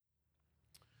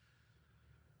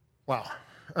Wow.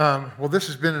 Well, this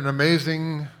has been an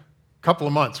amazing couple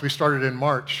of months. We started in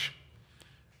March,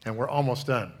 and we're almost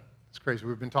done. It's crazy.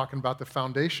 We've been talking about the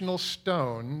foundational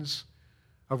stones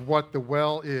of what the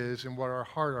well is and what our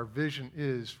heart, our vision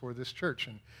is for this church.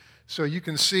 And so you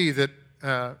can see that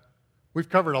we've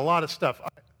covered a lot of stuff.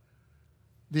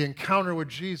 The encounter with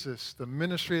Jesus, the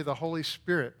ministry of the Holy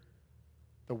Spirit,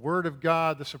 the Word of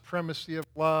God, the supremacy of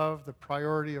love, the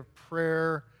priority of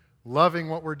prayer, loving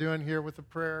what we're doing here with the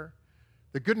prayer,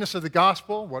 the goodness of the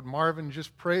gospel, what Marvin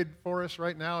just prayed for us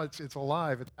right now, it's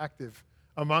alive, it's active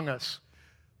among us.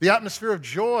 The atmosphere of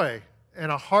joy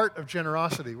and a heart of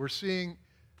generosity. We're seeing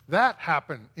that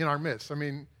happen in our midst. I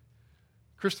mean,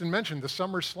 Kristen mentioned the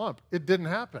summer slump. It didn't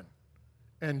happen.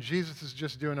 And Jesus is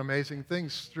just doing amazing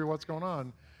things through what's going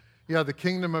on. Yeah, the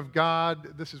kingdom of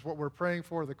God, this is what we're praying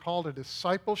for, the call to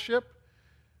discipleship.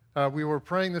 We were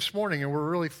praying this morning, and we're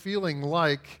really feeling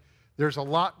like there's a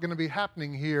lot going to be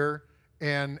happening here.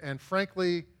 And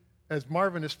frankly, as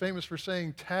Marvin is famous for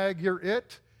saying, tag you're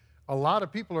it, a lot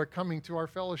of people are coming to our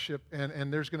fellowship,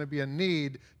 and there's going to be a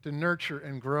need to nurture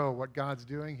and grow what God's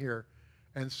doing here.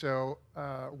 And so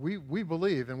we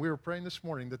believe, and we were praying this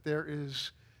morning, that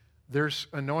there's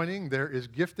anointing, there is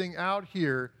gifting out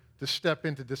here to step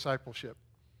into discipleship.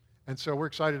 And so we're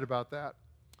excited about that.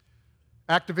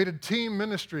 Activated team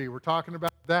ministry, we're talking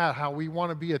about that, how we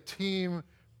want to be a team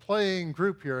playing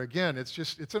group here. Again,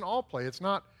 it's an all play. It's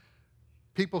not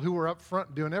people who are up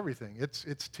front doing everything.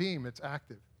 It's team, it's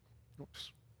active.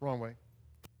 Oops, wrong way.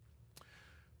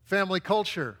 Family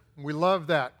culture, we love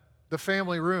that. The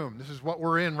family room, this is what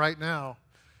we're in right now.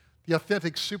 The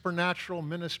authentic supernatural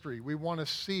ministry, we want to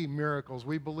see miracles.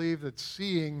 We believe that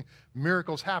seeing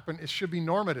miracles happen, it should be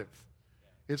normative.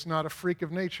 It's not a freak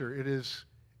of nature.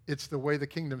 It's the way the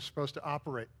kingdom's supposed to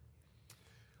operate.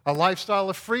 A lifestyle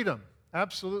of freedom.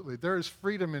 Absolutely. There is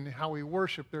freedom in how we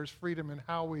worship. There's freedom in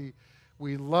how we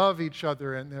love each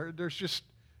other. And there's just,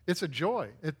 it's a joy.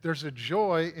 There's a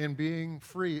joy in being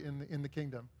free in the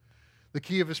kingdom. The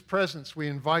key of his presence. We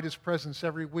invite his presence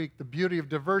every week. The beauty of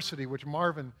diversity, which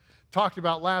Marvin talked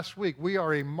about last week. We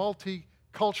are a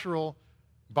multicultural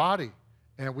body,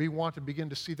 and we want to begin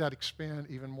to see that expand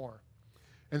even more.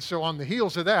 And so on the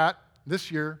heels of that, this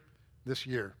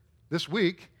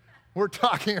week, we're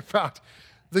talking about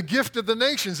the gift of the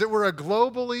nations, that we're a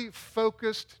globally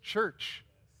focused church.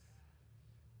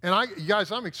 And you guys,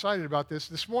 I'm excited about this.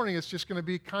 This morning, it's just going to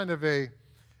be kind of a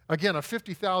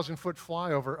 50,000-foot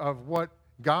flyover of what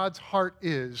God's heart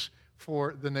is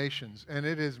for the nations. And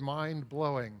it is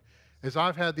mind-blowing. As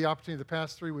I've had the opportunity the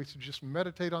past 3 weeks to just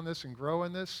meditate on this and grow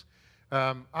in this,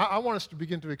 I want us to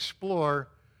begin to explore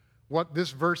what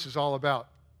this verse is all about.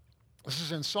 This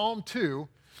is in Psalm 2.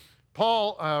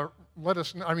 Peter let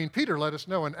us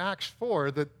know in Acts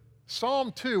 4 that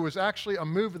Psalm 2 was actually a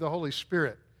move of the Holy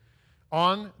Spirit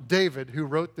on David, who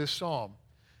wrote this psalm.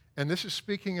 And this is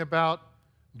speaking about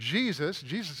Jesus.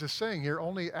 Jesus is saying here,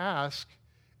 only ask,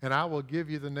 and I will give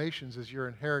you the nations as your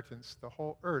inheritance, the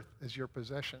whole earth as your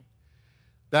possession.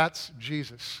 That's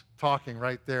Jesus talking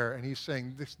right there. And he's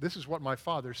saying, this is what my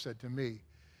Father said to me.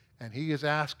 And he is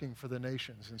asking for the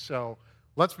nations. And so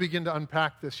let's begin to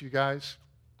unpack this, you guys,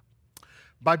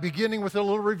 by beginning with a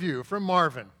little review from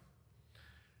Marvin.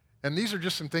 And these are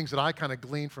just some things that I kind of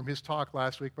gleaned from his talk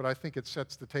last week, but I think it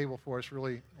sets the table for us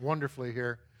really wonderfully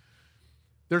here.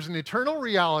 There's an eternal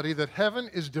reality that heaven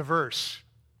is diverse.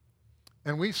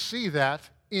 And we see that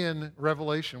in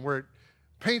Revelation, where it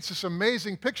paints this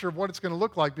amazing picture of what it's going to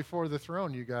look like before the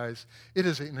throne, you guys. It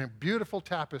is a beautiful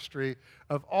tapestry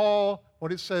of all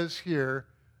what it says here,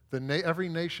 every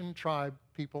nation, tribe,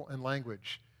 people, and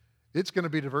language. It's going to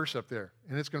be diverse up there,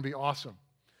 and it's going to be awesome.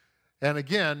 And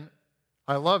again,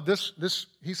 I love this.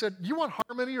 He said, do you want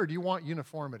harmony or do you want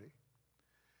uniformity?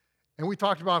 And we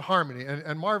talked about harmony.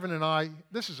 And Marvin and I,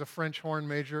 this is a French horn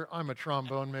major. I'm a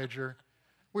trombone major.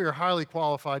 We are highly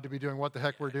qualified to be doing what the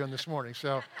heck we're doing this morning.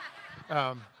 So,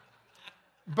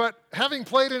 but having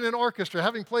played in an orchestra,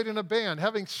 having played in a band,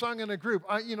 having sung in a group,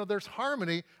 there's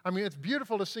harmony. I mean, it's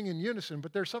beautiful to sing in unison,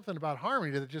 but there's something about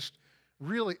harmony that just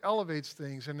really elevates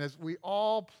things. And as we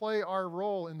all play our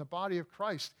role in the body of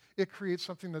Christ, it creates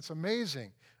something that's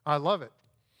amazing. I love it.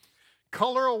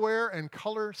 Color aware and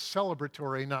color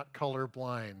celebratory, not color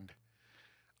blind.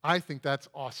 I think that's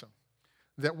awesome.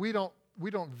 That we don't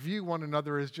view one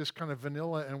another as just kind of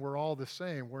vanilla and we're all the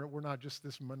same. We're not just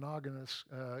this monogamous,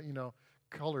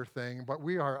 color thing, but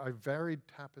we are a varied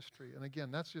tapestry. And again,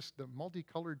 that's just the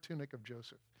multicolored tunic of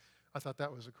Joseph. I thought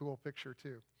that was a cool picture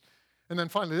too. And then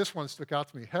finally, this one stuck out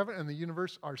to me. Heaven and the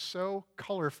universe are so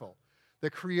colorful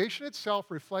that creation itself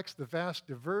reflects the vast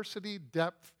diversity,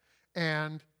 depth,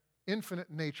 and infinite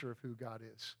nature of who God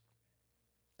is.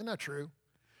 Isn't that true?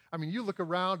 I mean, you look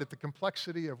around at the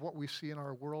complexity of what we see in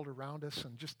our world around us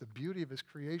and just the beauty of his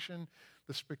creation,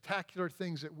 the spectacular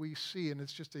things that we see, and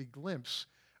it's just a glimpse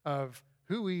of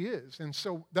who he is. And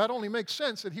so that only makes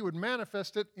sense that he would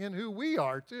manifest it in who we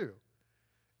are too,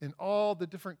 in all the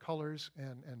different colors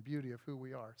and beauty of who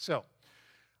we are. So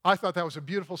I thought that was a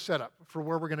beautiful setup for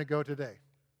where we're going to go today.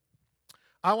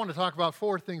 I want to talk about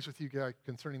 4 things with you guys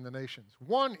concerning the nations.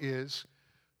 One is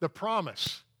the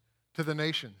promise to the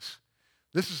nations.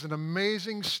 This is an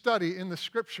amazing study in the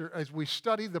Scripture as we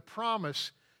study the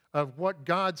promise of what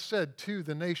God said to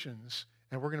the nations,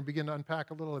 and we're going to begin to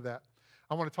unpack a little of that.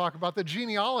 I want to talk about the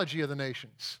genealogy of the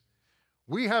nations.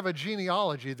 We have a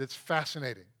genealogy that's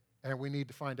fascinating, and we need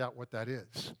to find out what that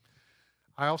is.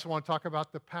 I also want to talk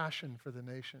about the passion for the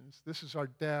nations. This is our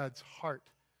dad's heart,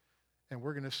 and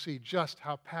we're going to see just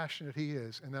how passionate he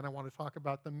is. And then I want to talk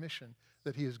about the mission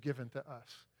that he has given to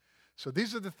us. So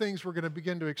these are the things we're going to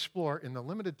begin to explore in the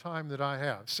limited time that I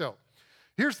have. So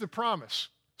here's the promise.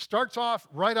 Starts off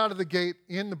right out of the gate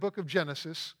in the book of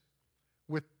Genesis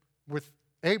with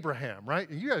Abraham, right?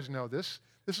 And you guys know this.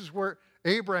 This is where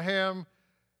Abraham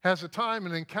has a time,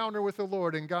 an encounter with the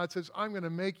Lord, and God says, I'm going to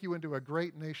make you into a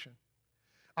great nation.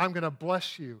 I'm going to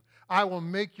bless you. I will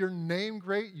make your name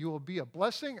great. You will be a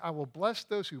blessing. I will bless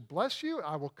those who bless you.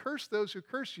 I will curse those who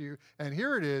curse you. And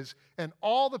here it is. And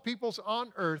all the peoples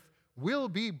on earth will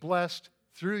be blessed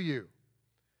through you.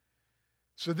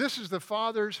 So this is the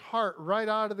Father's heart right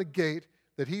out of the gate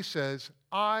that he says,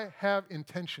 I have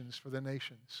intentions for the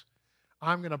nations.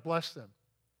 I'm going to bless them.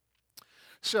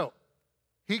 So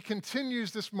he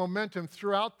continues this momentum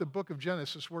throughout the book of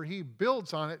Genesis where he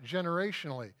builds on it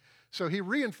generationally. So he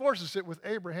reinforces it with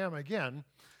Abraham again.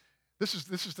 This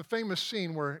is the famous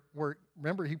scene where,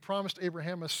 remember, he promised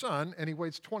Abraham a son, and he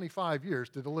waits 25 years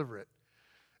to deliver it.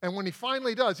 And when he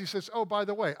finally does, he says, oh, by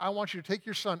the way, I want you to take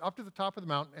your son up to the top of the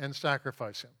mountain and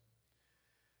sacrifice him.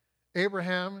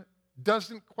 Abraham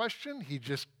doesn't question. He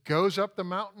just goes up the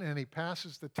mountain and he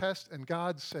passes the test. And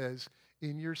God says,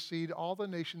 in your seed, all the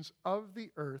nations of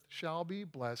the earth shall be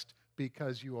blessed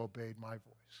because you obeyed my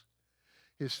voice.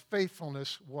 His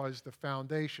faithfulness was the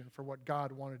foundation for what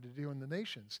God wanted to do in the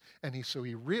nations. And so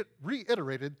he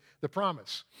reiterated the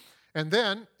promise. And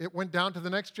then it went down to the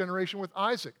next generation with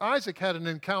Isaac. Isaac had an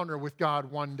encounter with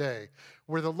God one day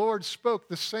where the Lord spoke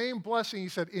the same blessing. He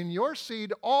said, in your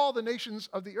seed, all the nations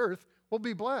of the earth will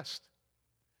be blessed.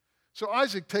 So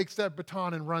Isaac takes that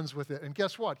baton and runs with it. And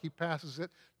guess what? He passes it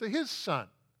to his son,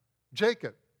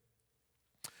 Jacob.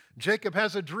 Jacob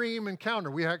has a dream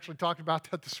encounter. We actually talked about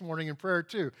that this morning in prayer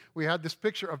too. We had this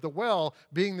picture of the well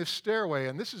being this stairway,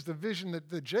 and this is the vision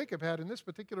that Jacob had in this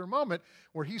particular moment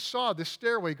where he saw this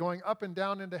stairway going up and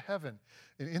down into heaven.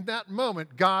 And in that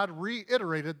moment, God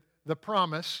reiterated the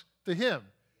promise to him.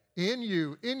 In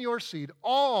you, in your seed,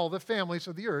 all the families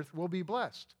of the earth will be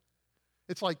blessed.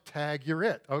 It's like, tag, you're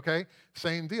it, okay?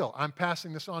 Same deal. I'm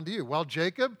passing this on to you. Well,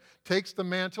 Jacob takes the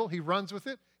mantle. He runs with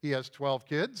it. He has 12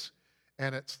 kids.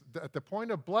 And it's at the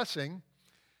point of blessing,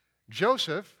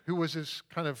 Joseph, who was his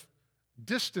kind of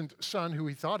distant son who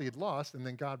he thought he had lost, and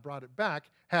then God brought it back,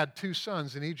 had 2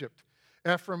 sons in Egypt,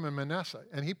 Ephraim and Manasseh.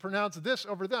 And he pronounced this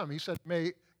over them. He said,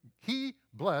 may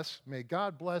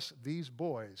God bless these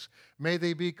boys. May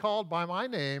they be called by my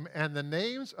name and the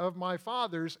names of my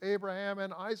fathers, Abraham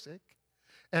and Isaac,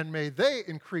 and may they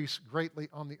increase greatly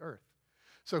on the earth.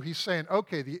 So he's saying,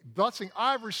 okay, the blessing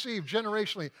I've received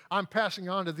generationally, I'm passing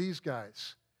on to these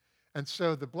guys. And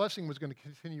so the blessing was going to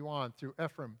continue on through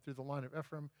Ephraim, through the line of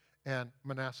Ephraim and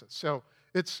Manasseh. So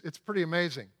it's pretty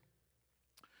amazing.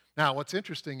 Now, what's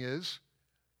interesting is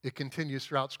it continues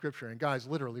throughout Scripture. And guys,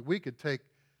 literally, we could take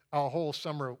a whole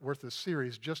summer worth of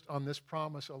series just on this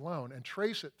promise alone and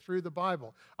trace it through the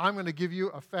Bible. I'm going to give you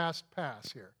a fast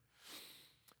pass here.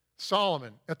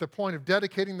 Solomon, at the point of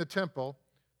dedicating the temple,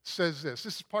 says this.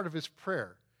 This is part of his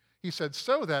prayer. He said,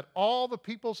 so that all the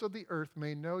peoples of the earth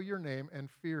may know your name and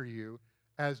fear you,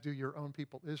 as do your own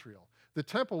people Israel. The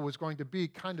temple was going to be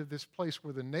kind of this place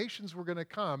where the nations were going to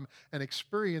come and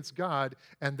experience God,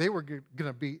 and they were going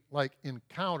to be like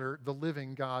encounter the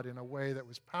living God in a way that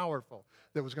was powerful,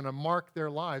 that was going to mark their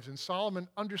lives. And Solomon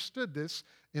understood this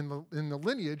in the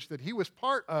lineage that he was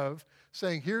part of,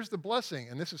 saying, here's the blessing,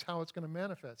 and this is how it's going to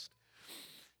manifest.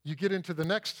 You get into the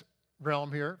next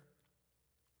realm here.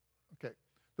 Okay.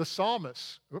 The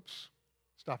psalmist,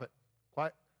 stop it.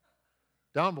 Quiet.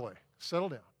 Down, boy. Settle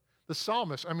down. The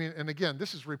psalmist, and again,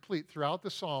 this is replete throughout the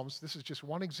Psalms. This is just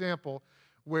one example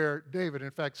where David,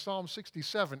 in fact, Psalm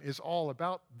 67 is all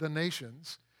about the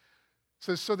nations.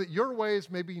 says, so that your ways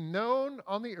may be known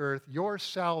on the earth, your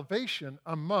salvation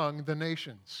among the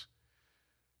nations.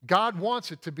 God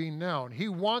wants it to be known. He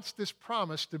wants this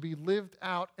promise to be lived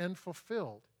out and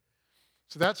fulfilled.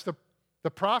 So that's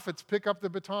the prophets pick up the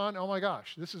baton. Oh my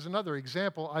gosh, this is another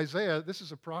example. Isaiah, this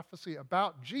is a prophecy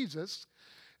about Jesus.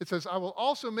 It says, I will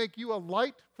also make you a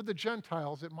light for the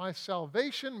Gentiles, that my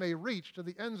salvation may reach to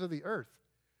the ends of the earth.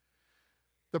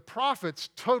 The prophets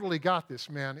totally got this,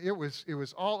 man. It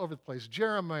was all over the place.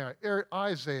 Jeremiah,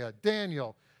 Isaiah,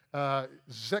 Daniel,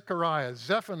 Zechariah,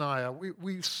 Zephaniah.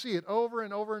 We see it over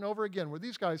and over and over again where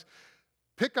these guys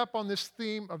pick up on this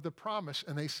theme of the promise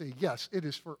and they say, yes, it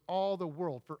is for all the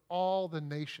world, for all the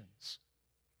nations.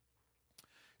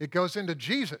 It goes into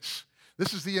Jesus.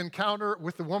 This is the encounter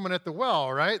with the woman at the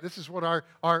well, right? This is what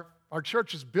our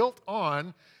church is built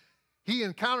on. He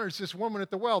encounters this woman at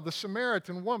the well, the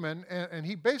Samaritan woman, and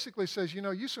he basically says,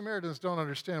 you Samaritans don't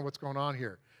understand what's going on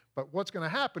here. But what's going to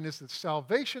happen is that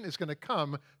salvation is going to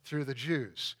come through the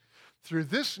Jews. Through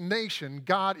this nation,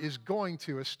 God is going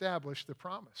to establish the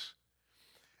promise.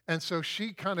 And so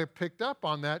she kind of picked up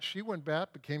on that. She went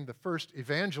back, became the first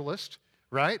evangelist,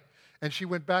 right? And she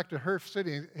went back to her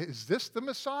city. Is this the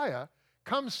Messiah?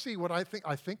 Come see what I think.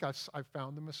 I think I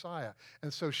found the Messiah.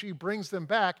 And so she brings them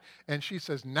back, and she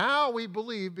says, now we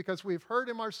believe because we've heard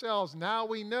him ourselves. Now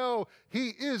we know he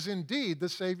is indeed the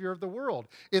Savior of the world.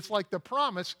 It's like the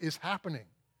promise is happening.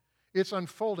 It's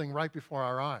unfolding right before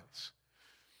our eyes.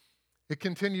 It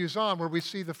continues on where we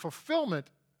see the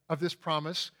fulfillment of this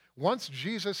promise. Once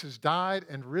Jesus has died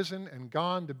and risen and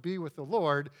gone to be with the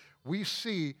Lord, we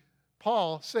see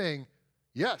Paul saying,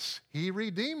 yes, he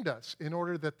redeemed us in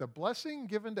order that the blessing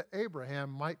given to Abraham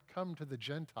might come to the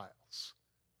Gentiles,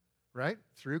 right?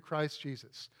 Through Christ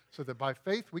Jesus, so that by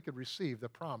faith we could receive the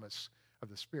promise of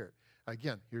the Spirit.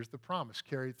 Again, here's the promise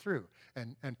carried through.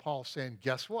 And Paul's saying,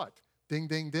 guess what? Ding,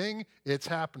 ding, ding, it's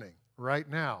happening right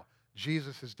now.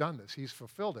 Jesus has done this. He's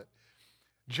fulfilled it.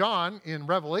 John, in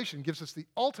Revelation, gives us the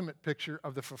ultimate picture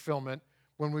of the fulfillment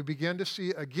when we begin to see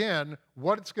again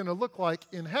what it's going to look like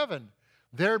in heaven.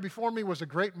 There before me was a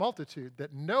great multitude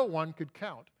that no one could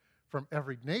count, from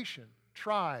every nation,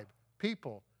 tribe,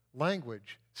 people,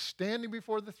 language, standing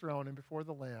before the throne and before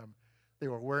the Lamb. They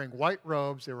were wearing white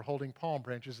robes. They were holding palm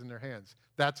branches in their hands.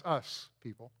 That's us,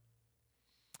 people.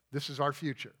 This is our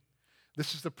future.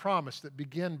 This is the promise that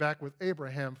began back with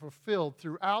Abraham, fulfilled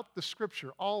throughout the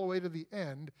Scripture all the way to the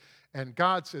end. And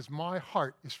God says, my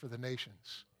heart is for the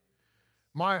nations.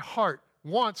 My heart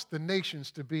wants the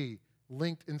nations to be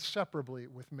linked inseparably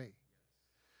with me.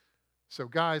 So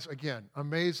guys, again,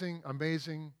 amazing,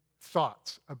 amazing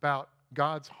thoughts about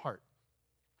God's heart.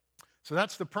 So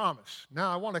that's the promise.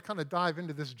 Now I want to kind of dive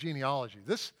into this genealogy.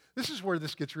 This is where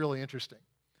this gets really interesting,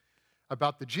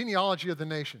 about the genealogy of the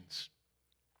nations.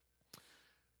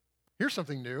 Here's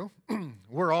something new.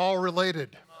 We're all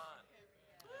related.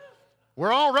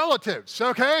 We're all relatives,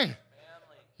 okay?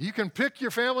 You can pick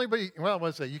your family,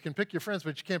 you can pick your friends,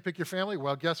 but you can't pick your family.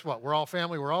 Well, guess what? We're all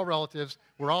family. We're all relatives.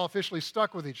 We're all officially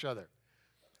stuck with each other.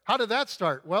 How did that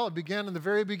start? Well, it began in the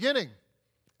very beginning.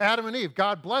 Adam and Eve,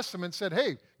 God blessed them and said,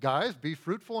 hey, guys, be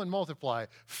fruitful and multiply.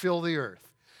 Fill the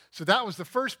earth. So that was the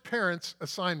first parent's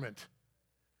assignment,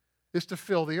 is to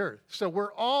fill the earth. So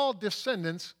we're all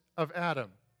descendants of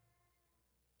Adam,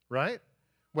 right?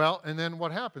 Well, and then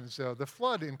what happens? The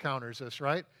flood encounters us,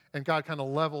 right? And God kind of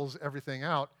levels everything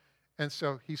out. And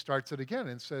so he starts it again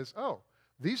and says, oh,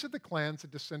 these are the clans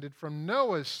that descended from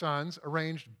Noah's sons,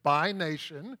 arranged by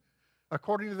nation,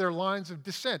 according to their lines of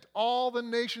descent. All the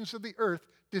nations of the earth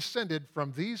descended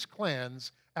from these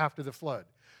clans after the flood.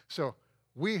 So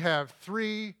we have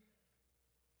three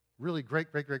really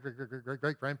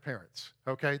great-great-great-great-great-great-grandparents,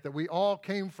 okay, that we all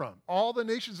came from. All the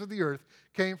nations of the earth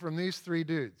came from these three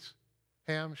dudes.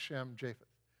 Ham, Shem, Japheth.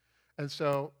 And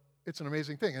so it's an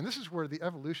amazing thing. And this is where the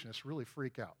evolutionists really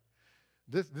freak out.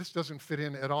 This doesn't fit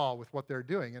in at all with what they're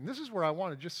doing. And this is where I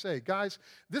want to just say, guys,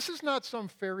 this is not some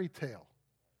fairy tale.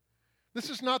 This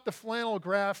is not the flannel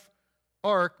graph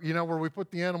ark, where we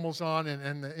put the animals on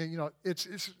and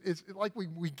it's like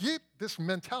we get this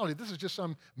mentality. This is just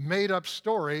some made-up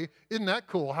story. Isn't that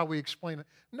cool how we explain it?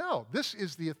 No, this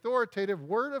is the authoritative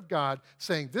Word of God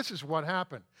saying this is what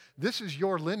happened. This is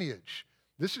your lineage.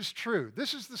 This is true.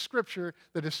 This is the Scripture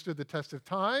that has stood the test of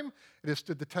time. It has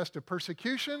stood the test of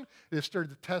persecution. It has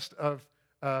stood the test of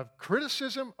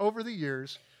criticism over the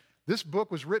years. This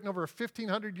book was written over a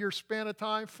 1,500-year span of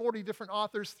time, 40 different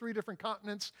authors, 3 different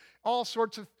continents. All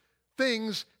sorts of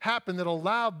things happened that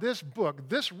allowed this book,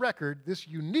 this record, this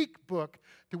unique book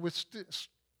to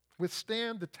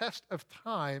withstand the test of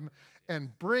time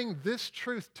and bring this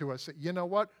truth to us that, you know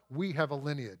what? We have a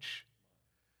lineage.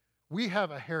 we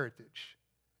have a heritage,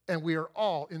 and we are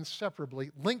all inseparably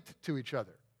linked to each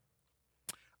other.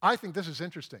 I think this is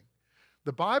interesting.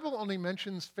 The Bible only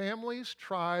mentions families,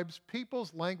 tribes,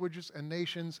 peoples, languages, and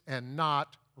nations, and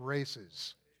not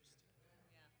races.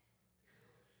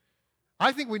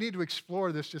 I think we need to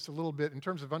explore this just a little bit in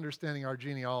terms of understanding our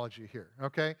genealogy here,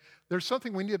 okay? There's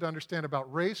something we need to understand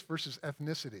about race versus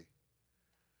ethnicity.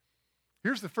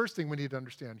 Here's the first thing we need to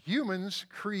understand. Humans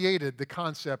created the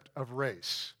concept of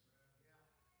race,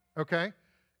 okay?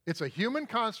 It's a human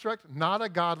construct, not a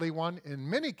godly one. In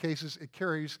many cases, it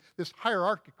carries this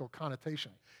hierarchical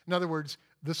connotation. In other words,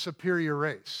 the superior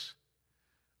race,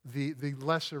 the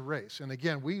lesser race. And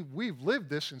again, we've lived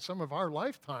this in some of our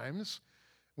lifetimes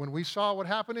when we saw what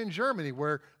happened in Germany,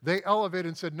 where they elevated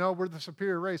and said, no, we're the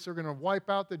superior race. They're going to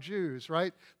wipe out the Jews,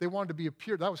 right? They wanted to be a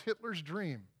pure, that was Hitler's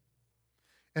dream.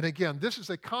 And again, this is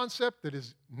a concept that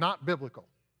is not biblical.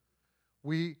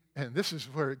 And this is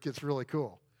where it gets really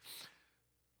cool.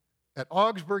 At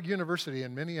Augsburg University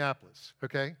in Minneapolis,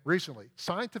 okay, recently,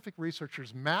 scientific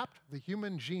researchers mapped the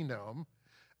human genome,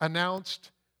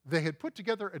 announced they had put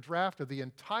together a draft of the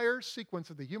entire sequence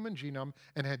of the human genome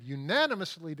and had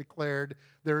unanimously declared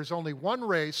there is only one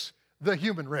race, the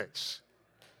human race.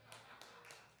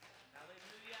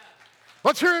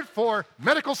 Let's hear it for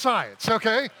medical science,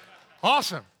 okay?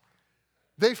 Awesome.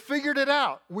 They figured it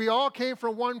out. We all came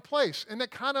from one place, and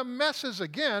it kind of messes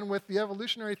again with the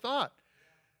evolutionary thought.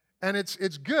 And it's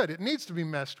good. It needs to be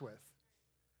messed with.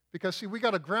 Because, see, we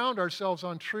got to ground ourselves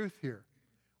on truth here.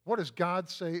 What does God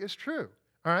say is true?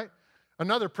 All right?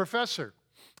 Another professor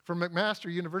from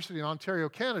McMaster University in Ontario,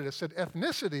 Canada, said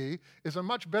ethnicity is a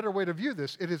much better way to view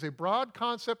this. It is a broad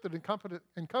concept that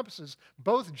encompasses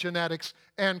both genetics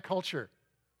and culture.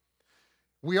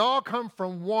 We all come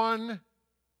from one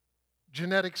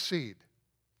genetic seed.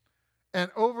 And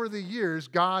over the years,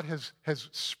 God has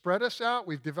spread us out.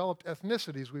 We've developed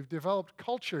ethnicities. We've developed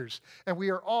cultures. And we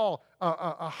are all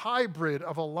a hybrid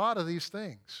of a lot of these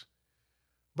things.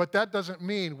 But that doesn't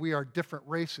mean we are different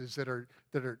races that are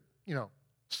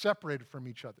separated from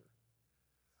each other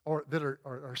or that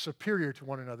are superior to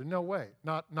one another. No way.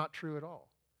 Not true at all.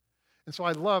 And so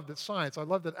I love that science, I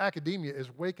love that academia is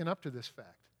waking up to this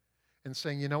fact and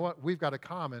saying, you know what, we've got a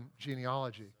common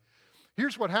genealogy.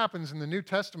 Here's what happens in the New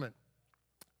Testament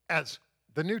as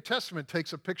the New Testament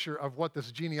takes a picture of what this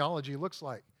genealogy looks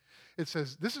like. It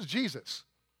says, this is Jesus.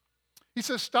 He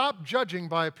says, stop judging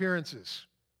by appearances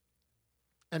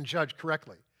and judge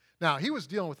correctly. Now, he was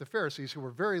dealing with the Pharisees who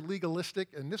were very legalistic,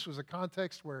 and this was a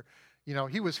context where,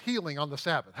 he was healing on the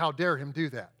Sabbath. How dare him do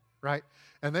that, right?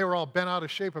 And they were all bent out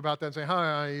of shape about that and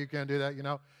saying, you can't do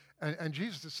that, And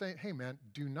Jesus is saying, hey, man,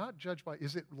 do not judge by,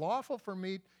 is it lawful for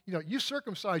me, you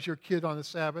circumcise your kid on the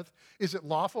Sabbath. Is it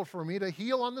lawful for me to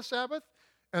heal on the Sabbath?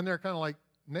 And they're kind of like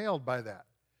nailed by that.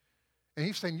 And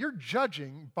he's saying, you're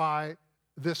judging by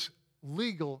this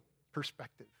legal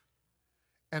perspective.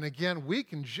 And again, we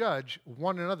can judge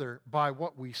one another by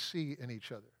what we see in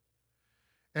each other.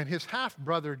 And his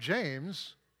half-brother,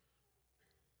 James,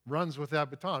 runs with that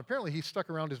baton. Apparently, he stuck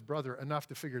around his brother enough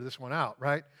to figure this one out,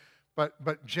 right?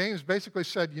 But James basically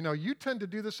said, you tend to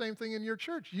do the same thing in your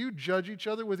church. You judge each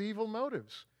other with evil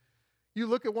motives. You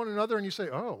look at one another and you say,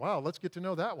 oh, wow, let's get to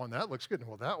know that one. That looks good.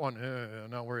 Well, that one,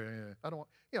 no, I don't want,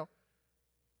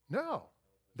 no.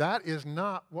 That is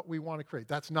not what we want to create.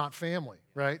 That's not family,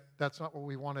 right? That's not what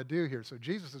we want to do here. So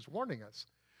Jesus is warning us.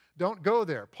 Don't go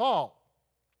there. Paul,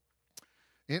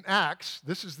 in Acts,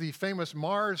 this is the famous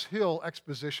Mars Hill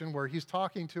exposition where he's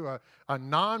talking to a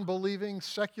non-believing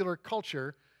secular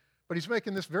culture, but he's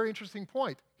making this very interesting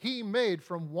point. He made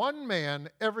from one man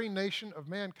every nation of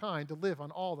mankind to live on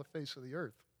all the face of the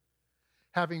earth,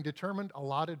 having determined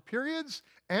allotted periods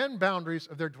and boundaries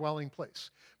of their dwelling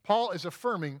place. Paul is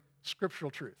affirming scriptural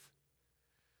truth,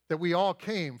 that we all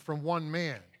came from one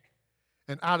man,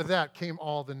 and out of that came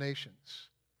all the nations.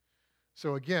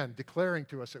 So again, declaring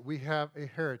to us that we have a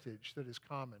heritage that is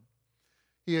common.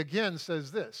 He again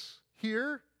says this,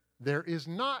 here there is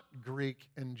not Greek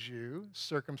and Jew,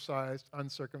 circumcised,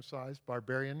 uncircumcised,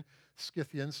 barbarian,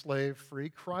 Scythian, slave, free.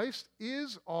 Christ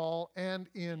is all and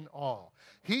in all.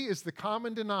 He is the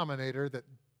common denominator that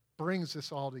brings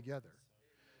this all together.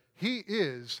 He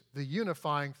is the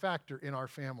unifying factor in our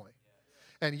family.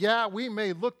 And yeah, we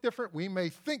may look different, we may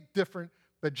think different,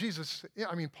 but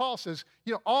Paul says,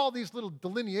 all these little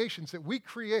delineations that we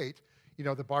create,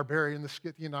 the barbarian, the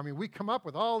Scythian, we come up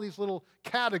with all these little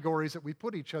categories that we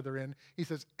put each other in. He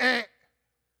says,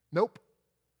 nope.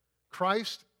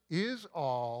 Christ is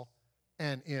all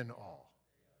and in all.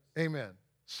 Amen.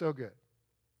 So good.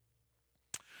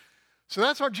 So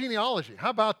that's our genealogy. How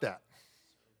about that?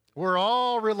 We're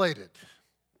all related.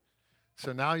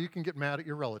 So now you can get mad at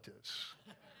your relatives.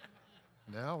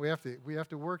 Now we have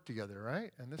to work together,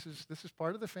 right? And this is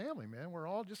part of the family, man. We're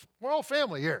all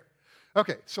family here.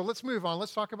 Okay, so let's move on.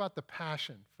 Let's talk about the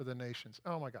passion for the nations.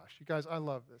 Oh my gosh, you guys, I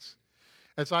love this.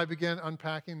 As I began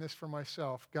unpacking this for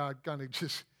myself, God kind of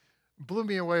just blew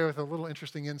me away with a little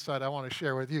interesting insight I want to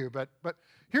share with you. But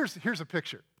here's a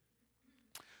picture.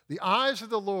 The eyes of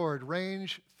the Lord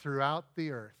range throughout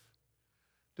the earth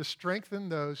to strengthen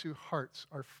those whose hearts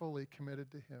are fully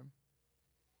committed to him.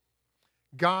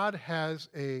 God has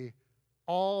a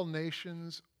all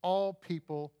nations, all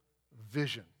people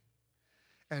vision.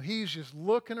 And he's just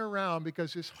looking around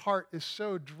because his heart is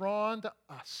so drawn to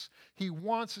us. He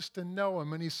wants us to know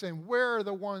him. And he's saying, where are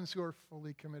the ones who are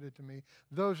fully committed to me?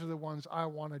 Those are the ones I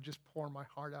want to just pour my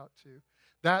heart out to.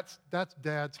 That's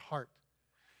Dad's heart.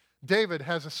 David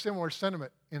has a similar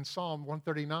sentiment in Psalm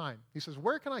 139. He says,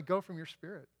 where can I go from your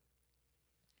spirit?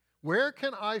 Where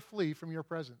can I flee from your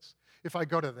presence? If I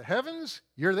go to the heavens,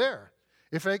 you're there.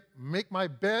 If I make my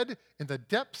bed in the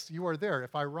depths, you are there.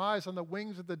 If I rise on the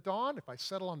wings of the dawn, if I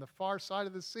settle on the far side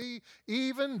of the sea,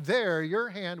 even there your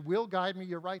hand will guide me,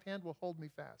 your right hand will hold me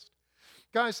fast.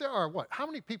 Guys, there are what? How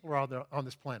many people are on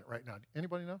this planet right now?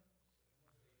 Anybody know?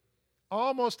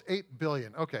 Almost 8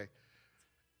 billion. Okay.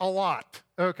 A lot.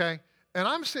 Okay. And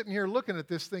I'm sitting here looking at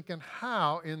this thinking,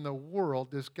 how in the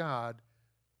world does God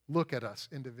look at us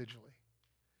individually?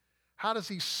 How does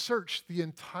he search the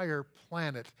entire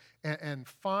planet and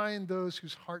find those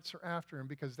whose hearts are after him?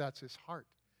 Because that's his heart.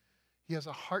 He has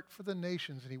a heart for the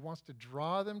nations, and he wants to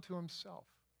draw them to himself.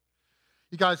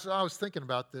 You guys, I was thinking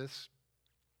about this.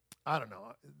 I don't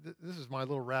know. This is my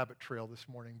little rabbit trail this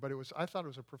morning, but I thought it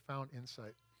was a profound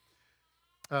insight.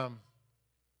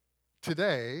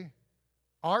 Today,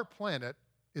 our planet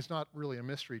is not really a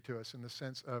mystery to us in the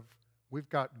sense of we've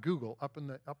got Google up in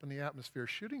the atmosphere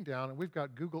shooting down, and we've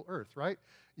got Google Earth, right?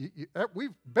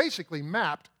 We've basically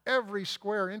mapped every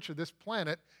square inch of this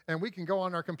planet, and we can go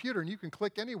on our computer, and you can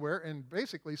click anywhere and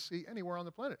basically see anywhere on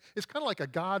the planet. It's kind of like a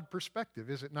God perspective,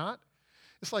 is it not?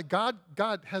 It's like God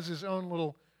has his own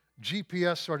little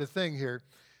GPS sort of thing here.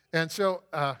 And so,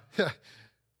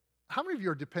 how many of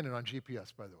you are dependent on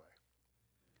GPS, by the way?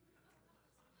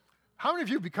 How many of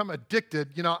you become addicted?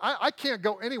 You know, I can't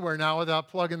go anywhere now without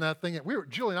plugging that thing in.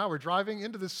 Julie and I were driving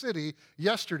into the city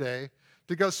yesterday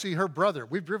to go see her brother.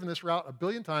 We've driven this route a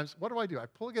billion times. What do? I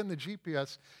plug in the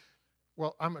GPS.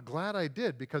 Well, I'm glad I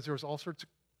did because there was all sorts of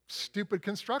stupid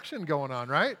construction going on,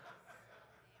 right?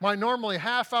 My normally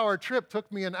half-hour trip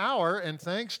took me an hour, and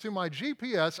thanks to my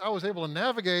GPS, I was able to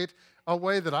navigate a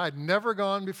way that I'd never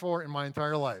gone before in my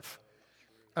entire life.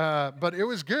 But it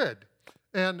was good.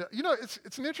 And, you know,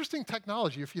 it's an interesting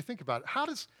technology if you think about it. How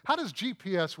does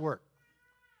GPS work?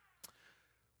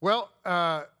 Well,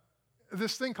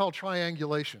 this thing called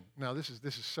triangulation. Now, this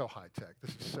is so high-tech.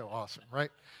 This is so awesome,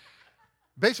 right?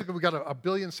 Basically, we got a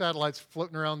billion satellites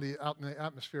floating around out in the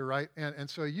atmosphere, right? And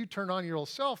so you turn on your old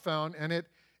cell phone, and it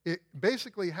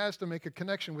basically has to make a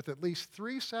connection with at least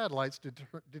 3 satellites to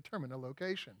determine a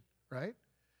location, right?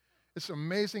 It's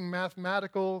amazing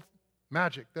mathematical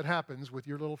magic that happens with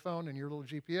your little phone and your little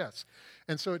GPS.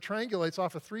 And so it triangulates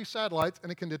off of 3 satellites,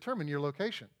 and it can determine your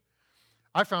location.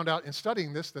 I found out in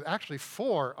studying this that actually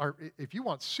 4 are, if you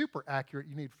want super accurate,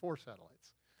 you need 4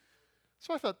 satellites.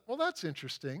 So I thought, well, that's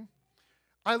interesting.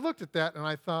 I looked at that and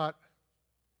I thought,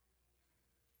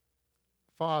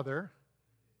 Father,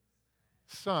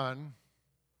 Son,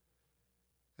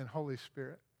 and Holy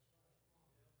Spirit.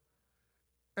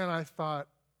 And I thought,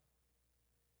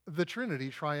 the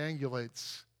Trinity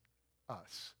triangulates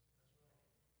us.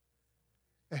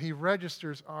 And he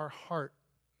registers our heart.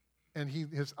 And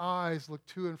his eyes look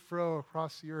to and fro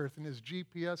across the earth. And his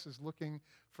GPS is looking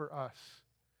for us.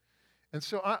 And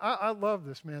so I love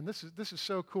this, man. This is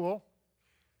so cool.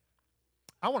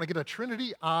 I want to get a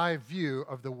Trinity eye view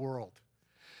of the world.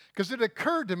 Because it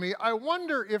occurred to me, I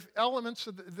wonder if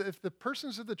if the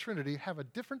persons of the Trinity have a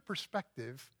different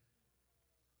perspective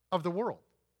of the world.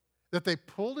 That they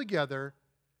pull together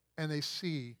and they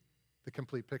see the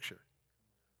complete picture.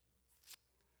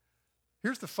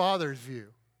 Here's the Father's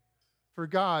view. For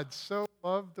God so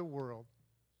loved the world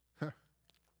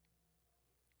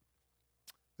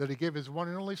that he gave his one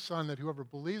and only Son, that whoever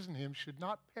believes in him should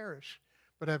not perish,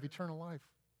 but have eternal life.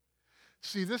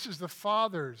 See, this is the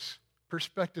Father's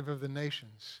perspective of the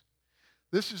nations.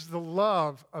 This is the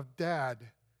love of Dad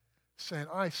saying,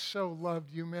 I so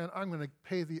loved you, man. I'm going to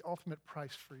pay the ultimate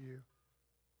price for you.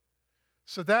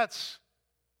 So that's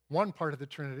one part of the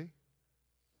Trinity.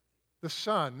 The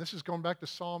Son, this is going back to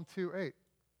Psalm 2:8.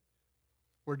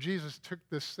 where Jesus took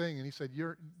this thing and he said,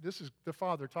 this is the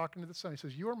Father talking to the Son. He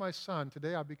says, you are my Son.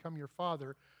 Today I become your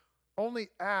Father. Only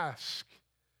ask,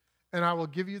 and I will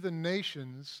give you the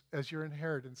nations as your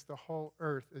inheritance, the whole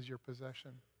earth as your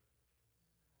possession.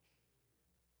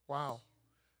 Wow.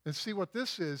 And see what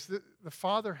this is. The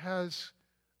Father has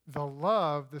the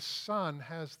love. The Son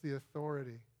has the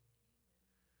authority.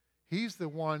 He's the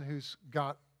one who's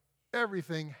got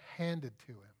everything handed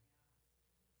to him.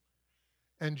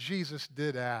 And Jesus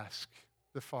did ask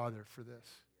the Father for this.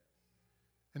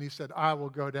 And he said, I will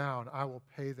go down. I will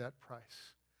pay that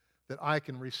price that I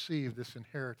can receive this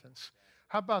inheritance.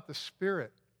 How about the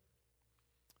Spirit?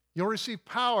 You'll receive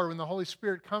power when the Holy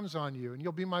Spirit comes on you, and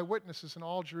you'll be my witnesses in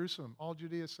all Jerusalem, all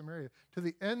Judea, Samaria, to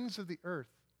the ends of the earth.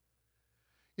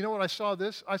 You know what I saw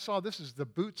this? I saw this as the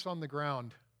boots on the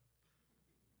ground.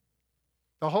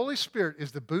 The Holy Spirit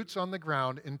is the boots on the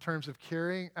ground in terms of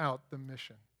carrying out the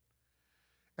mission.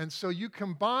 And so you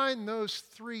combine those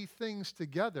three things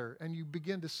together, and you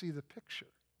begin to see the picture,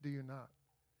 do you not?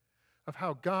 Of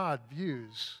how God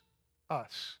views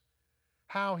us,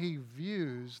 how he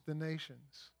views the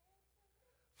nations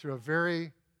through a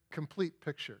very complete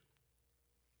picture.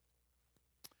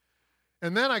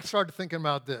 And then I started thinking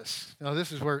about this. Now,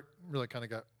 this is where it really kind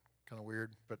of got kind of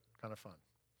weird, but kind of fun.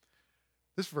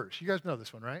 This verse, you guys know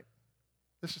this one, right?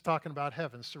 This is talking about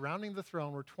heaven. Surrounding the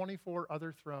throne were 24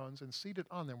 other thrones, and seated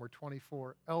on them were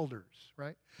 24 elders,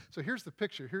 right? So here's the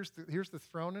picture. Here's the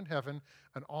throne in heaven,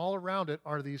 and all around it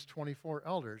are these 24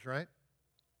 elders, right?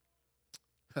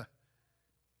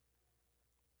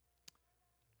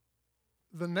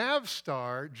 The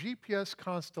Navstar GPS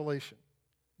constellation,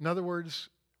 in other words,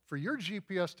 for your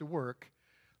GPS to work,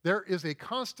 there is a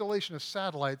constellation of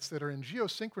satellites that are in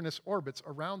geosynchronous orbits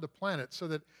around the planet so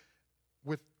that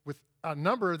with a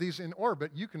number of these in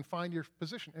orbit, you can find your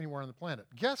position anywhere on the planet.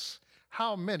 Guess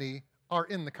how many are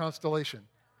in the constellation?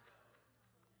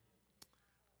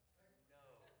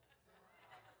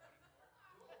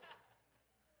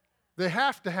 They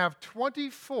have to have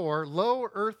 24 low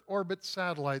Earth orbit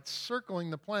satellites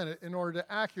circling the planet in order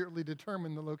to accurately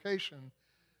determine the location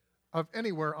of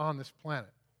anywhere on this planet.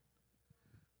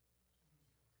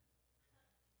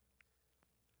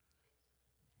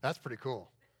 That's pretty cool.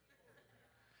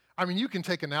 I mean, you can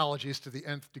take analogies to the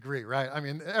nth degree, right? I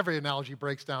mean, every analogy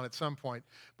breaks down at some point.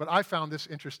 But I found this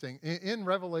interesting. In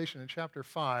Revelation, in chapter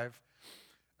 5,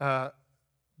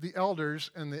 the elders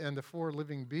and the four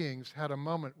living beings had a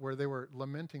moment where they were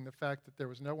lamenting the fact that there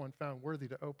was no one found worthy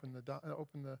to open the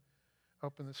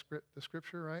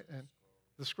scripture, right? And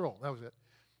the scroll, that was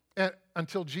it.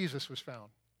 Until Jesus was found.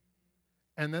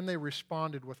 And then they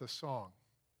responded with a song.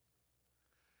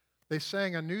 They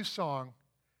sang a new song,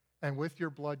 and with your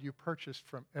blood you purchased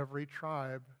from every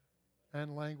tribe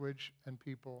and language and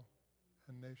people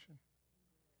and nation.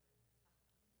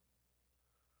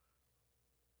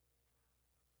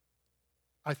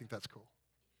 I think that's cool.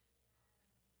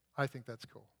 I think that's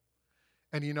cool.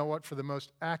 And you know what? For the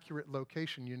most accurate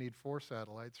location, you need 4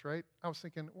 satellites, right? I was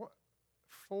thinking, what?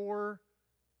 4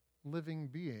 living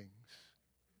beings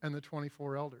and the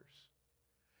 24 elders.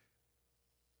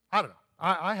 I don't know.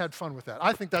 I had fun with that.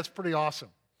 I think that's pretty awesome.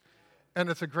 And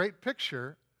it's a great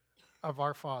picture of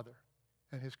our Father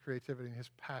and his creativity and his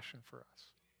passion for us.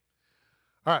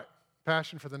 All right,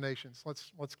 passion for the nations.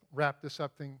 Let's wrap this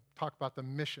up thing, talk about the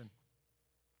mission.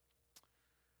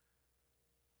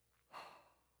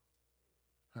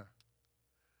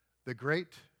 The great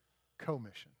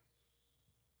commission.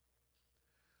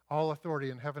 All authority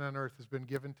in heaven and earth has been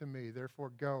given to me.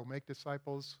 Therefore, go, make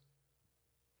disciples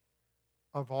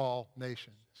of all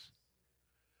nations,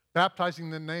 baptizing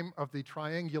in the name of the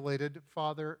triangulated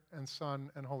Father and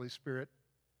Son and Holy Spirit,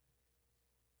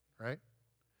 right?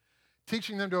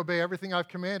 Teaching them to obey everything I've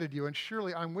commanded you, and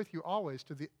surely I'm with you always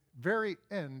to the very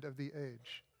end of the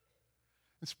age.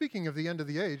 And speaking of the end of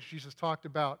the age, Jesus talked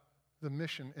about the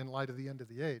mission in light of the end of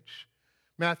the age.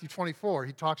 Matthew 24,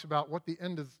 he talks about what the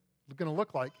end is going to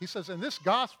look like. He says, and this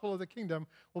gospel of the kingdom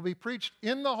will be preached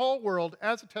in the whole world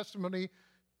as a testimony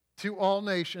to all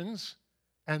nations,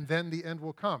 and then the end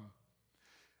will come.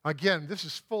 Again, this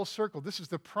is full circle. This is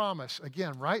the promise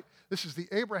again, right? This is the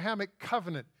Abrahamic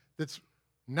covenant that's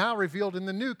now revealed in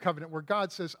the new covenant where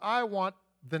God says, I want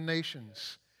the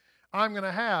nations. I'm going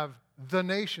to have the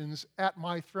nations at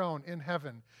my throne in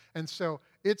heaven. And so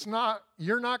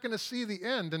you're not going to see the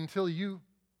end until you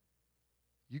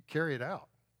carry it out.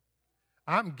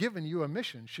 I'm giving you a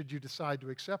mission should you decide to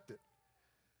accept it.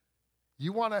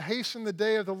 You want to hasten the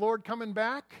day of the Lord coming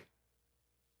back?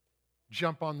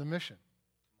 Jump on the mission.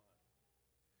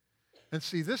 And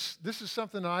see, this is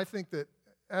something I think that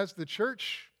as the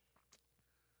church,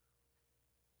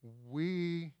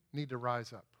 we need to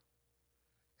rise up.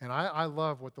 And I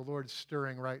love what the Lord's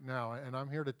stirring right now. And I'm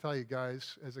here to tell you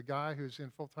guys, as a guy who's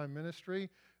in full-time ministry,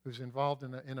 who's involved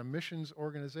in a missions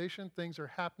organization, things are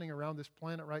happening around this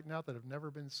planet right now that have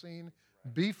never been seen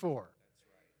before.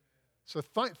 So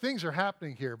things are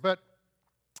happening here. But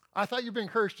I thought you'd be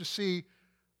encouraged to see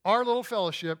our little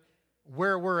fellowship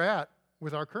where we're at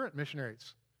with our current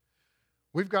missionaries.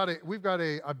 We've got a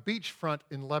beachfront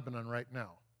in Lebanon right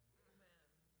now.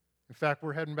 In fact,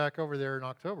 we're heading back over there in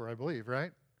October, I believe,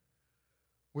 right?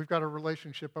 We've got a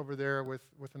relationship over there with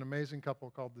an amazing couple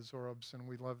called the Zorobs, and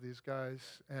we love these guys,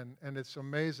 and it's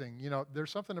amazing. You know,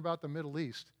 there's something about the Middle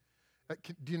East.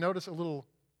 Do you notice a little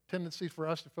tendency for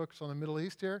us to focus on the Middle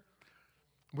East here?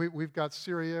 We've got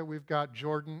Syria, we've got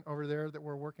Jordan over there that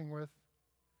we're working with.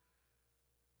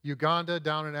 Uganda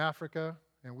down in Africa,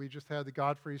 and we just had the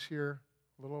Godfreys here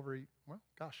a little over,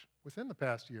 within the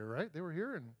past year, right? They were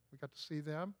here, and we got to see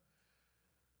them.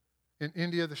 In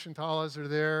India, the Shantalas are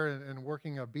there and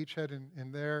working a beachhead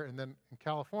in there. And then in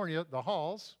California, the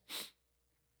Halls.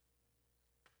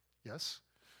 Yes.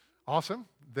 Awesome.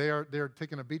 They're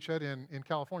taking a beachhead in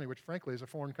California, which frankly is a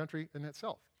foreign country in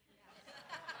itself.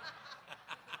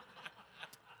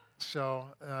 So,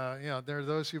 there are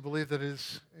those who believe that it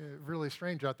is really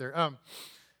strange out there.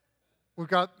 We've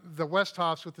got the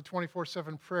Westhofs with the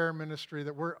 24/7 prayer ministry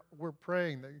that we're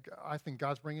praying. I think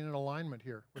God's bringing in alignment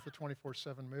here with the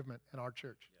 24/7 movement in our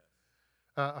church.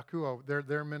 Yes. Akuo,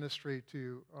 their ministry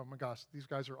to, oh my gosh, these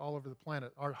guys are all over the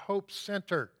planet. Our Hope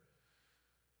Center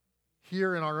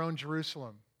here in our own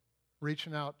Jerusalem,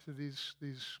 reaching out to these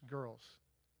girls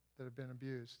that have been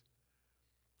abused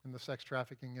in the sex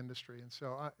trafficking industry. And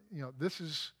so, this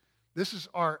is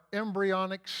our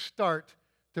embryonic start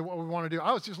to what we want to do.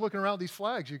 I was just looking around these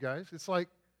flags, you guys. It's like,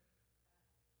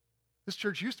 this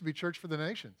church used to be Church for the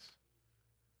Nations.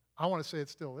 I want to say it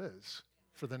still is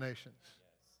for the nations.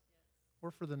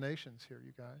 We're for the nations here,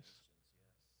 you guys.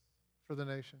 For the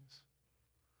nations.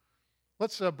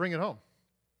 Let's bring it home.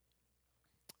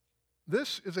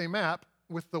 This is a map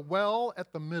with the well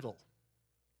at the middle,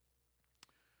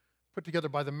 put together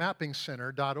by the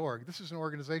mappingcenter.org. This is an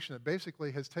organization that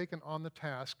basically has taken on the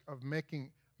task of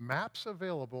making maps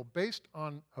available based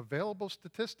on available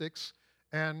statistics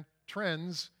and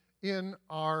trends in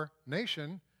our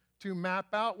nation to map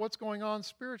out what's going on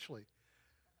spiritually.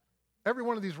 Every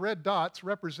one of these red dots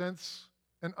represents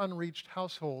an unreached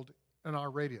household in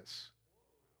our radius.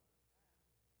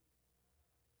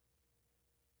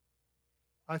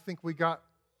 I think we got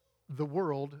the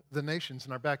world, the nations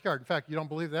in our backyard. In fact, you don't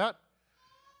believe that?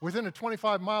 Within a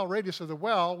 25-mile radius of the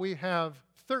well, we have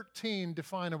 13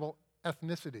 definable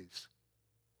ethnicities.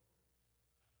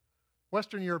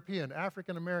 Western European,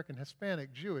 African American,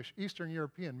 Hispanic, Jewish, Eastern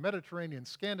European, Mediterranean,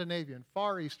 Scandinavian,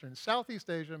 Far Eastern, Southeast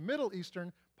Asia, Middle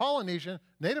Eastern, Polynesian,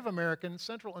 Native American,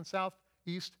 Central and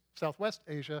Southeast, Southwest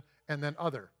Asia, and then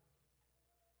other.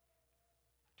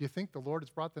 Do you think the Lord has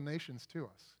brought the nations to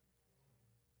us?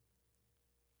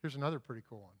 Here's another pretty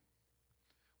cool one.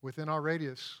 Within our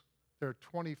radius, there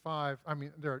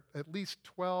are at least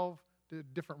 12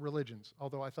 different religions,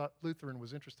 although I thought Lutheran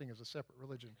was interesting as a separate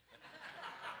religion.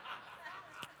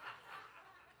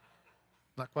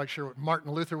 Not quite sure what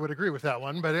Martin Luther would agree with that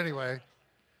one, but anyway.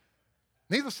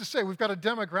 Needless to say, we've got a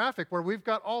demographic where we've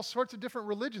got all sorts of different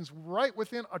religions right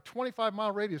within a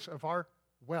 25-mile radius of our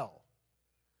well.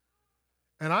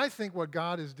 And I think what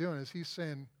God is doing is he's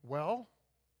saying, well,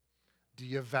 do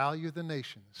you value the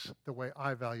nations the way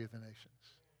I value the nations?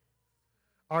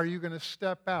 Are you going to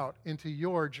step out into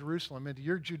your Jerusalem, into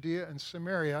your Judea and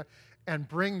Samaria, and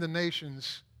bring the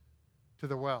nations to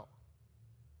the well?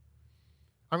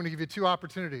 I'm going to give you two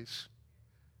opportunities.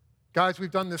 Guys,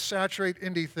 we've done this Saturate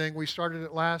Indy thing. We started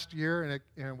it last year,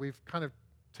 and we've kind of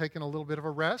taken a little bit of a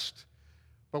rest.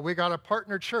 But we got a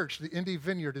partner church. The Indy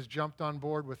Vineyard has jumped on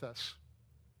board with us.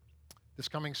 This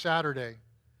coming Saturday,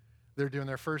 they're doing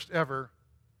their first ever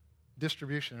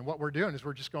distribution. And what we're doing is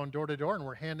we're just going door to door and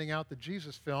we're handing out the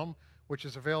Jesus film, which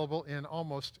is available in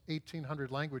almost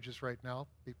 1,800 languages right now,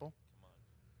 people.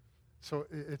 So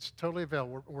it's totally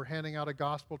available. We're handing out a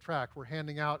gospel tract. We're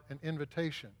handing out an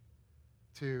invitation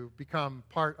to become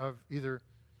part of either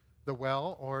the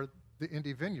well or the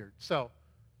Indy Vineyard. So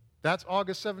that's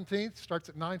August 17th, starts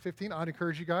at 9:15. I'd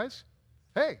encourage you guys,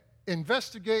 hey,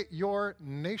 investigate your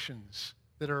nations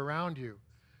that are around you.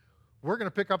 We're going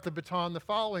to pick up the baton the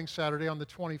following Saturday on the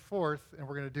 24th, and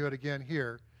we're going to do it again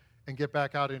here and get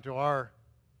back out into our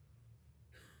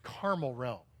Carmel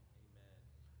realm. Amen.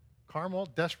 Carmel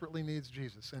desperately needs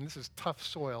Jesus, and this is tough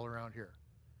soil around here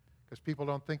because people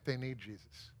don't think they need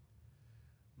Jesus.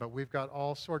 But we've got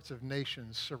all sorts of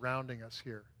nations surrounding us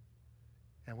here.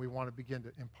 And we want to begin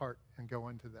to impart and go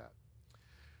into that.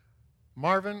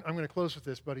 Marvin, I'm going to close with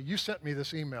this, buddy. You sent me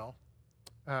this email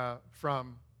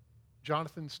from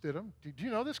Jonathan Stidham. Do you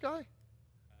know this guy?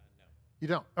 No. You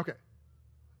don't? Okay.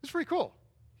 It's pretty cool.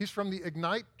 He's from the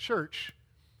Ignite Church.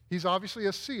 He's obviously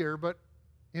a seer, but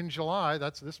in July,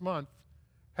 that's this month,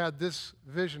 had this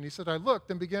vision. He said, I looked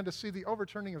and began to see the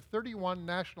overturning of 31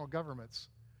 national governments,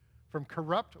 from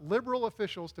corrupt liberal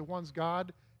officials to ones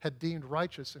God had deemed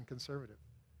righteous and conservative.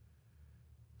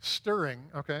 Stirring,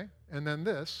 okay? And then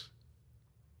this,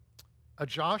 a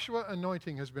Joshua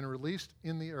anointing has been released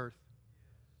in the earth.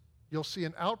 You'll see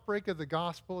an outbreak of the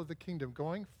gospel of the kingdom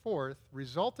going forth,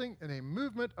 resulting in a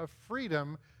movement of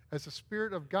freedom as the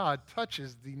Spirit of God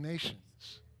touches the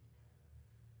nations.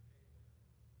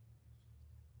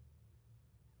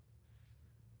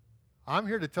 I'm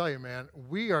here to tell you, man,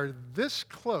 we are this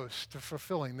close to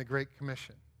fulfilling the Great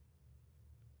Commission.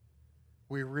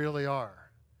 We really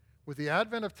are. With the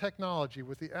advent of technology,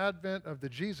 with the advent of the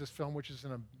Jesus film, which is in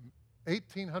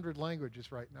 1,800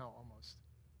 languages right now almost,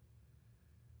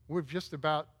 we've just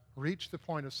about reached the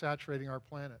point of saturating our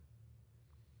planet.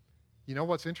 You know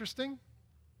what's interesting?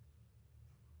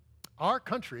 Our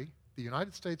country, the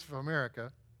United States of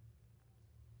America,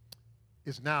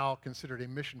 is now considered a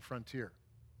mission frontier.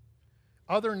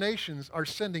 Other nations are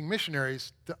sending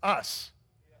missionaries to us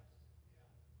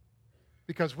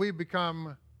because we've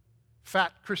become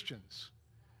fat Christians.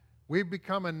 We've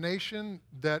become a nation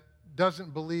that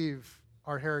doesn't believe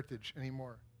our heritage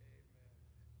anymore.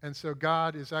 And so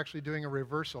God is actually doing a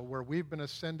reversal where we've been a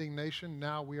sending nation,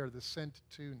 now we are the sent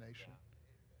to nation.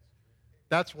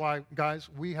 That's why, guys,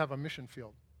 we have a mission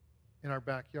field in our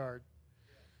backyard.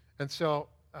 And so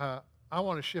I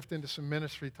want to shift into some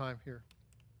ministry time here.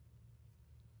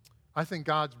 I think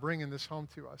God's bringing this home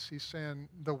to us. He's saying,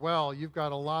 the well, you've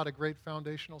got a lot of great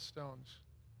foundational stones.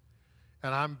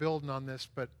 And I'm building on this,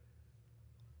 but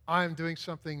I'm doing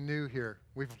something new here.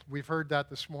 We've heard that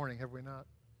this morning, have we not?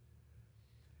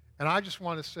 And I just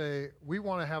want to say, we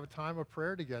want to have a time of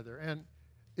prayer together. And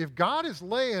if God is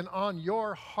laying on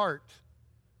your heart,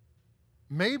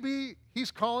 maybe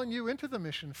He's calling you into the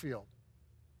mission field.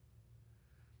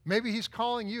 Maybe He's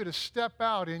calling you to step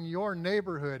out in your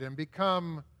neighborhood and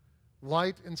become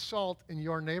light and salt in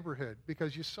your neighborhood,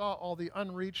 because you saw all the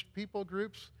unreached people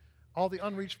groups, all the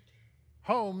unreached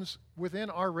homes within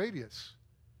our radius.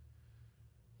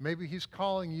 Maybe He's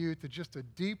calling you to just a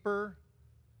deeper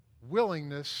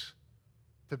willingness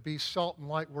to be salt and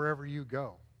light wherever you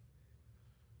go.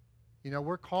 You know,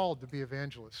 we're called to be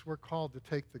evangelists. We're called to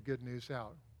take the good news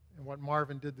out. And what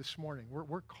Marvin did this morning,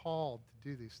 we're called to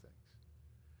do these things.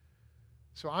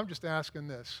 So I'm just asking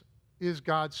this, is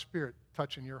God's Spirit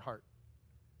touching your heart?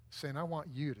 Saying, I want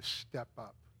you to step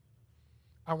up.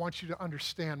 I want you to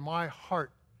understand my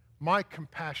heart, my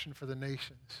compassion for the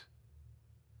nations.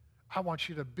 I want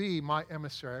you to be my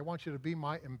emissary. I want you to be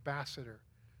my ambassador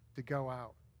to go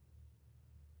out.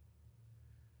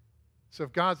 So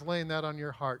if God's laying that on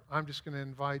your heart, I'm just going to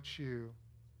invite you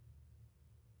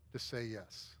to say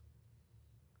yes.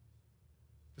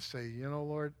 To say, you know,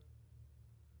 Lord,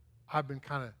 I've been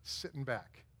kind of sitting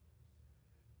back.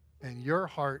 And your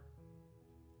heart,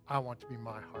 I want to be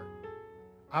my heart.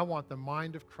 I want the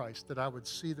mind of Christ, that I would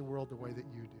see the world the way that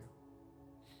you do.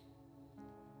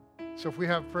 So if we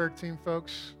have prayer team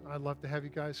folks, I'd love to have you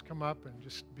guys come up and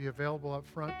just be available up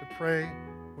front to pray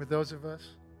with those of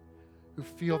us who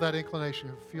feel that inclination,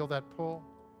 who feel that pull.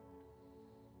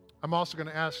 I'm also going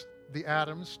to ask the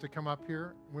Adams to come up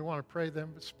here. We want to pray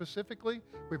them specifically.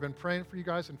 We've been praying for you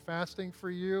guys and fasting for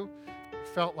you. We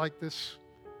felt like this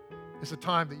is a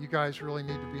time that you guys really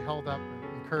need to be held up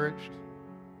and encouraged.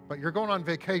 But you're going on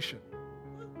vacation.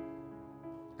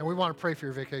 And we want to pray for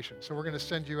your vacation. So we're going to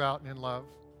send you out in love.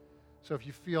 So if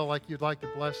you feel like you'd like to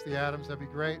bless the Adams, that'd be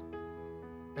great.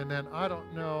 And then, I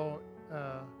don't know,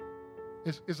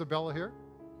 is Isabella here?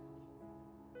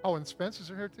 Oh, and Spence is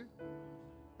here too?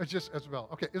 It's just Isabella.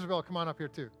 Okay, Isabella, come on up here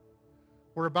too.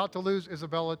 We're about to lose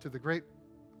Isabella to the great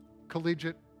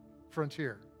collegiate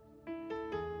frontier.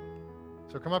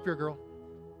 So come up here, girl.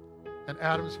 And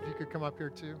Adams, if you could come up here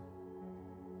too.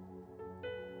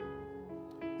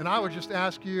 And I would just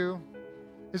ask you,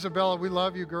 Isabella, we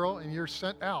love you, girl, and you're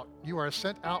sent out. You are a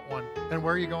sent out one. And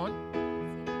where are you going?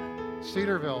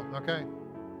 Cedarville. Okay.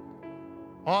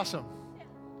 Awesome.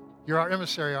 You're our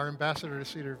emissary, our ambassador to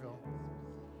Cedarville.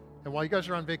 And while you guys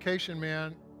are on vacation,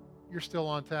 man, you're still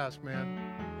on task, man.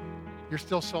 You're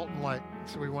still salt and light.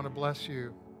 So we want to bless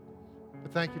you.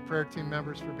 But thank you, prayer team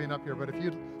members, for being up here. But if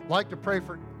you'd like to pray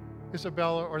for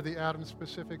Isabella or the Adams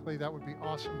specifically, that would be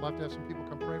awesome. Love to have some people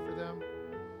come pray for them.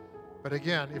 But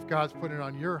again, if God's putting it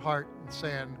on your heart and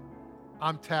saying,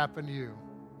 I'm tapping you,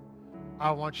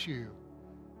 I want you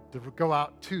to go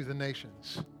out to the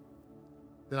nations,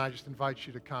 then I just invite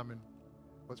you to come and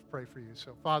let's pray for you.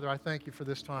 So, Father, I thank you for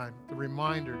this time, the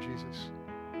reminder, Jesus,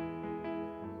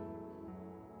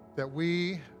 that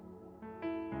we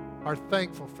are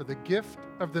thankful for the gift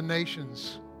of the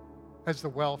nations as the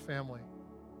Well family.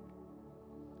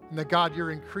 And that, God,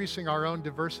 you're increasing our own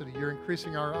diversity. You're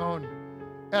increasing our own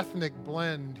ethnic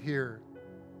blend here.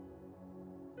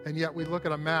 And yet we look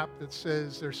at a map that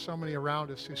says there's so many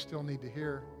around us who still need to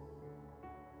hear.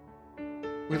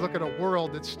 We look at a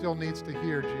world that still needs to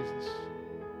hear, Jesus.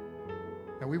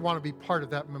 And we want to be part of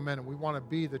that momentum. We want to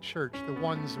be the church, the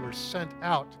ones who are sent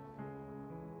out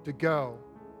to go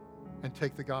and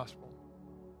take the gospel.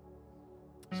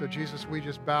 So Jesus, we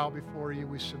just bow before you,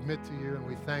 we submit to you, and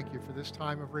we thank you for this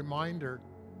time of reminder,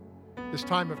 this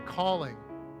time of calling.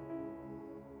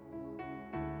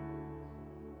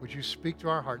 Would you speak to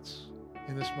our hearts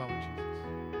in this moment, Jesus?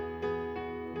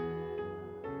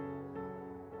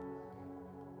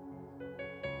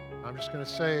 I'm just going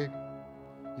to say,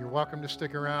 you're welcome to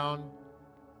stick around,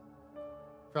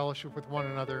 fellowship with one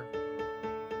another.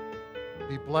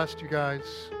 Be blessed, you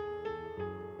guys.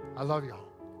 I love y'all.